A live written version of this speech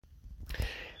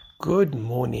Good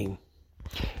morning.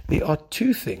 There are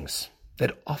two things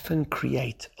that often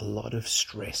create a lot of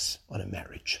stress on a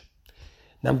marriage.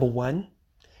 Number one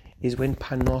is when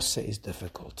Parnossa is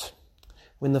difficult,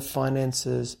 when the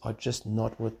finances are just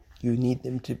not what you need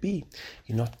them to be.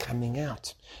 You're not coming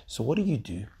out. So what do?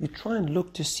 You try and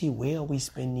look to see where are we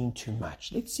spending too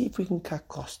much. Let's see if we can cut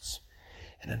costs.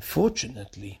 And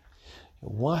unfortunately,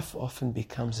 your wife often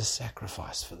becomes a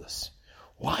sacrifice for this.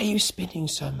 Why are you spending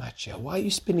so much here? Why are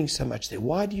you spending so much there?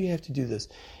 Why do you have to do this?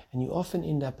 And you often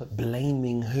end up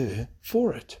blaming her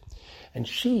for it. And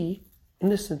she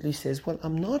innocently says, well,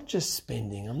 I'm not just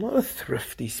spending. I'm not a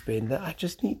thrifty spender. I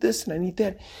just need this and I need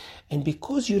that. And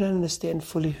because you don't understand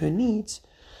fully her needs,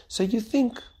 so you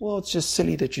think, well, it's just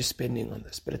silly that you're spending on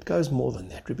this. But it goes more than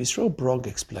that. Rabbi Yisrael Brog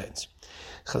explains,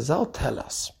 Chazal tell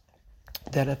us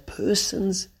that a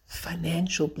person's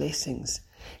financial blessings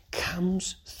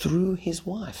comes through his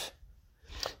wife.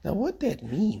 Now what that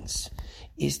means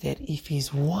is that if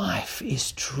his wife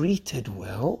is treated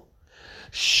well,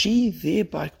 she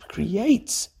thereby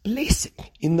creates blessing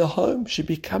in the home. She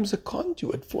becomes a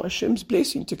conduit for Hashem's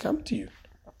blessing to come to you.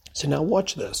 So now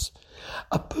watch this.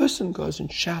 A person goes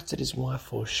and shouts at his wife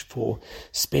for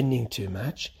spending too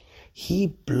much. He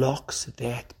blocks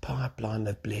that pipeline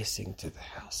of blessing to the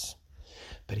house.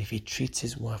 But if he treats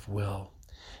his wife well,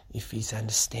 if he's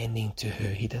understanding to her,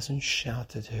 he doesn't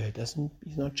shout at her,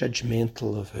 he's not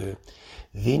judgmental of her,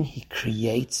 then he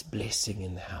creates blessing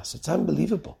in the house. It's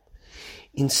unbelievable.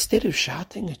 Instead of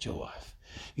shouting at your wife,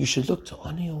 you should look to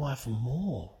honor your wife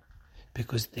more,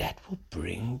 because that will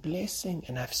bring blessing.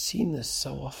 And I've seen this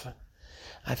so often.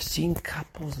 I've seen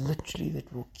couples literally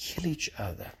that will kill each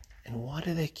other. And why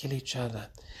do they kill each other?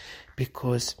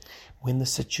 Because when the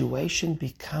situation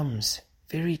becomes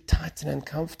very tight and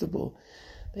uncomfortable,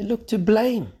 they look to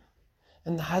blame.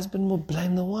 And the husband will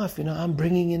blame the wife. I'm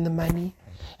bringing in the money,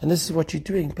 and this is what you're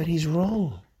doing. But he's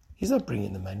wrong. He's not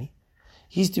bringing the money.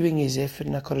 He's doing his effort,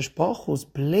 and HaKadosh Baruch Hu is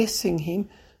blessing him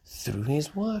through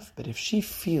his wife. But if she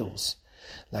feels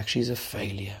like she's a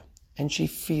failure, and she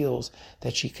feels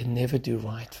that she can never do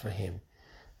right for him,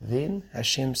 then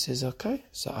Hashem says, okay,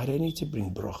 so I don't need to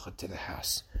bring bracha to the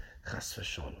house. Chas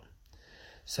v'sholom.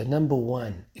 So number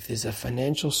one, if there's a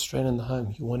financial strain in the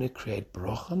home, you want to create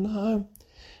bracha in the home,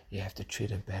 you have to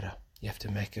treat her better. You have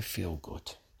to make her feel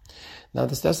good. Now,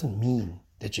 this doesn't mean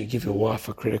that you give your wife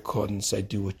a credit card and say,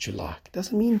 do what you like. It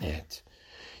doesn't mean that.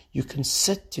 You can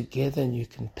sit together and you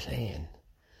can plan.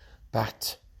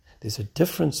 But there's a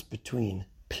difference between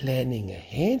planning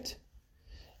ahead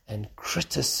and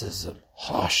criticism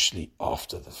harshly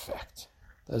after the fact.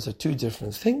 Those are two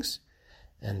different things,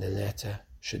 and the latter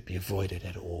should be avoided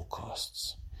at all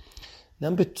costs.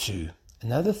 Number two,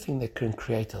 another thing that can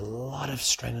create a lot of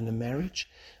strain in a marriage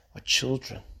are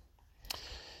children.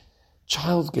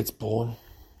 Child gets born,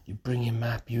 you bring him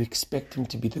up, you expect him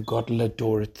to be the godly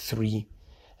door at 3.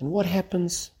 And what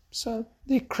happens? So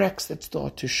there are cracks that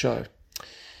start to show.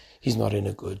 He's not in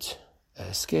a good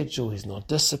schedule, he's not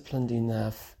disciplined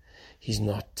enough, he's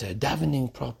not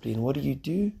davening properly. And what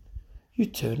do? You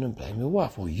turn and blame your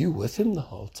wife. Well, you with him the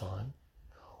whole time.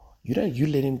 You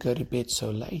let him go to bed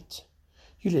so late.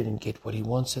 You let him get what he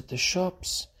wants at the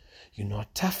shops. You're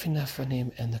not tough enough on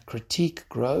him, and the critique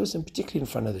grows, and particularly in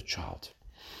front of the child.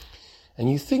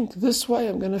 And you think, this way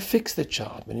I'm going to fix the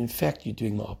child, but in fact you're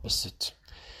doing the opposite.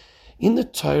 In the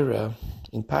Torah,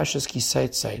 in Parshas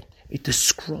Kisetzai, it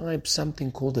describes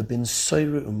something called a ben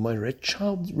soira u'moira,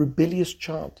 a rebellious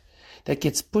child, that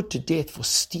gets put to death for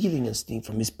stealing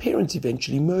from his parents,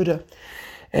 eventually murder.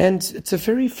 And it's a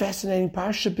very fascinating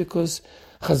parsha because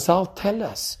Chazal tell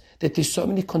us that there's so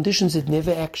many conditions that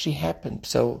never actually happened.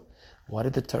 So what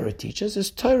did the Torah teach us?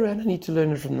 It's Torah, and I need to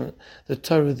learn it from the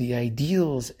Torah, the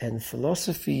ideals and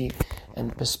philosophy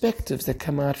and perspectives that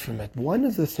come out from it. One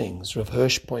of the things Rav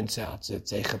Hirsch points out, that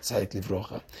Zeichat Tzadik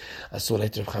Livrocha, I saw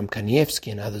later Rav Chaim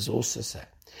Kanievsky and others also say,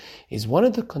 is one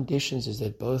of the conditions is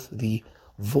that both the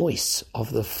voice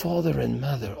of the father and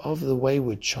mother of the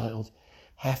wayward child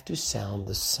have to sound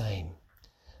the same.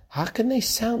 How can they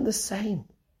sound the same?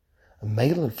 A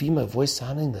male and female voice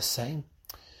sounding the same?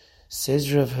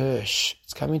 Says Rav Hirsch,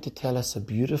 it's coming to tell us a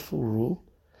beautiful rule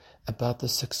about the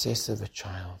success of a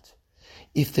child.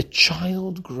 If the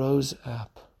child grows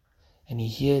up and he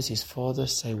hears his father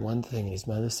say one thing and his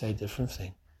mother say a different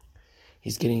thing,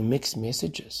 he's getting mixed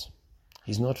messages.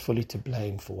 He's not fully to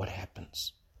blame for what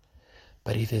happens.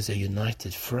 But if there's a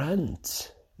united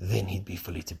front, then he'd be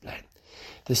fully to blame.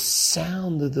 The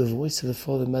sound of the voice of the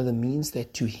father and mother means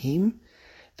that to him,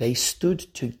 they stood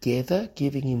together,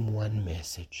 giving him one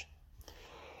message.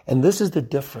 And this is the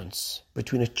difference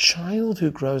between a child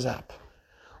who grows up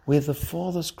where the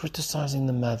father's criticizing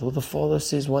the mother, or the father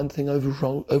says one thing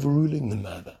overruling the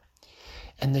mother.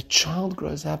 And the child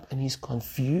grows up and he's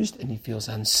confused and he feels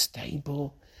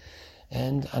unstable.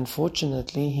 And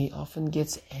unfortunately, he often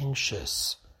gets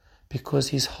anxious because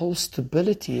his whole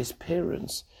stability as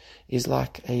parents is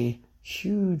like a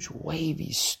huge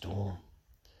wavy storm.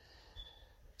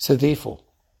 So therefore,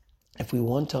 if we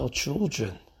want our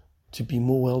children to be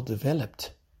more well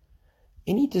developed,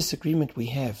 any disagreement we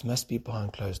have must be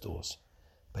behind closed doors.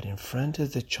 But in front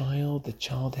of the child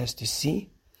has to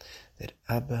see that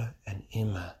Abba and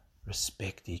Emma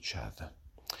respect each other.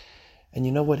 And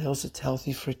you know what else it's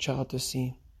healthy for a child to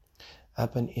see?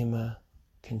 Abba and Emma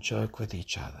can joke with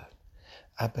each other.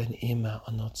 Abba and Emma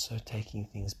are not so taking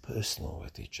things personal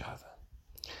with each other.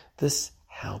 This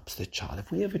helps the child.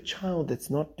 If we have a child that's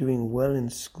not doing well in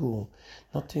school,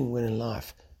 not doing well in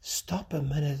life, stop a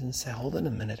minute and say, hold on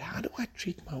a minute, how do I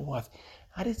treat my wife?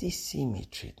 How does he see me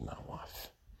treat my wife?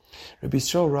 Rabbi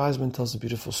Yisrael Reisman tells a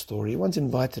beautiful story. He once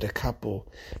invited a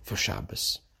couple for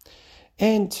Shabbos.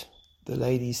 And the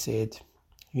lady said,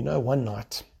 one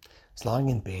night I was lying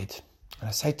in bed and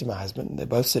I say to my husband, they're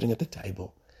both sitting at the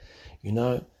table,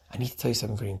 I need to tell you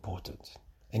something very important.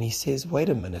 And he says, wait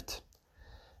a minute,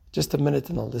 just a minute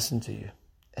and I'll listen to you.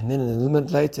 And then a little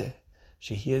minute later,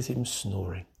 she hears him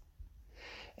snoring.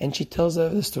 And she tells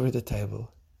over the story at the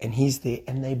table, and he's there,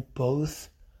 and they both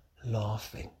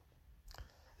laughing.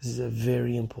 This is a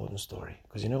very important story,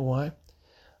 because you know why?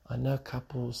 I know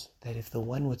couples that if the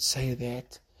one would say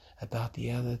that about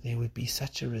the other, there would be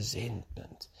such a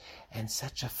resentment and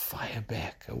such a fire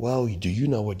back. Well, do you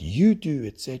know what you do,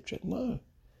 etc.? No,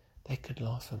 they could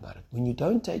laugh about it. When you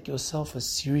don't take yourself as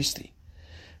seriously,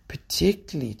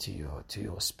 particularly to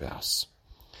your spouse,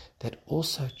 that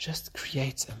also just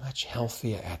creates a much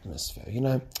healthier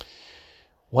atmosphere.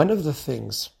 One of the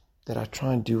things that I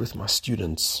try and do with my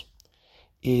students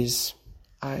is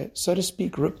I, so to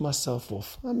speak, rip myself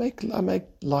off. I make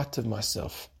light of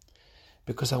myself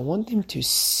because I want them to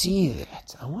see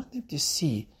that. I want them to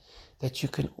see that you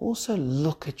can also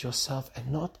look at yourself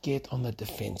and not get on the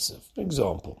defensive. For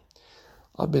example,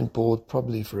 I've been bored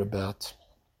probably for about,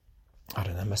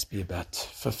 must be about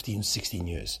 15, 16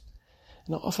 years.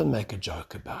 And I often make a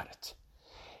joke about it.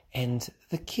 And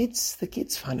the kids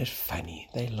find it funny.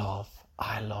 They laugh.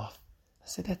 I laugh. I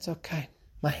said, that's okay.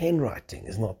 My handwriting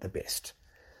is not the best.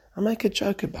 I make a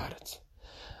joke about it.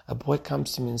 A boy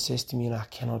comes to me and says to me, I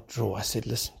cannot draw. I said,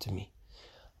 listen to me.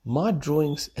 My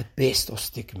drawings at best are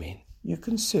stick men. You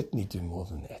can certainly do more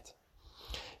than that.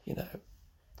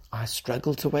 I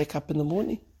struggle to wake up in the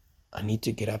morning. I need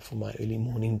to get up for my early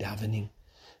morning davening,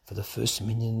 for the first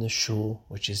minyan in the shul,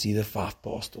 which is either 5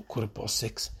 past or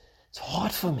 6:15. It's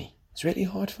hard for me. It's really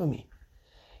hard for me.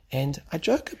 And I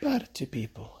joke about it to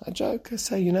people. I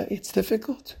say, it's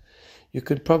difficult. You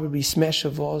could probably smash a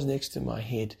vase next to my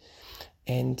head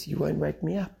and you won't wake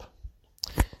me up.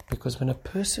 Because when a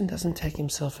person doesn't take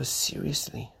himself as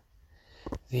seriously,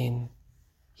 then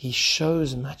he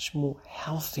shows much more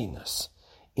healthiness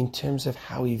in terms of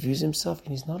how he views himself,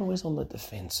 and he's not always on the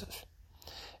defensive.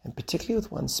 And particularly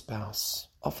with one spouse,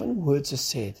 often words are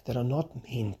said that are not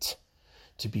meant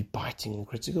to be biting and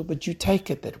critical, but you take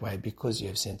it that way because you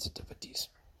have sensitivities.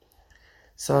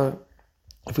 So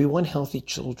if we want healthy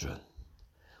children,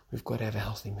 we've got to have a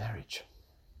healthy marriage.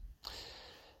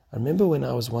 I remember when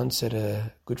I was once at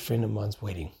a good friend of mine's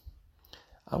wedding.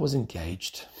 I was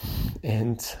engaged,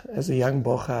 and as a young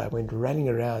bocha, I went running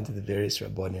around to the various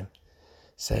rabbonim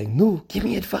saying, no, give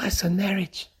me advice on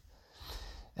marriage.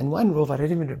 And one Rav, I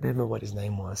don't even remember what his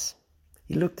name was,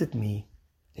 he looked at me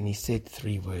and he said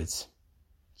 3 words,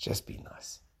 just be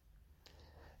nice.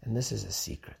 And this is a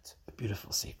secret, a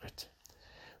beautiful secret.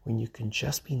 When you can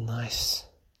just be nice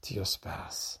to your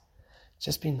spouse,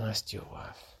 just be nice to your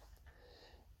wife,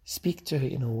 speak to her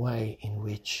in a way in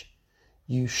which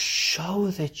you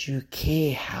show that you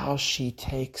care how she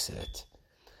takes it.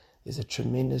 There's a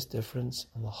tremendous difference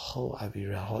on the whole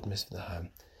Avira, hardness of the home.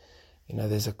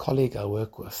 There's a colleague I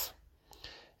work with,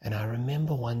 and I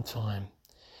remember one time,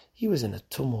 he was in a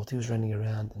tumult, he was running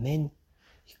around, and then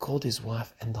he called his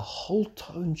wife, and the whole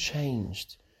tone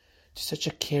changed to such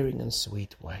a caring and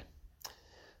sweet way.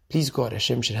 Please God,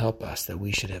 Hashem should help us that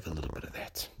we should have a little bit of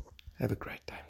that. Have a great day.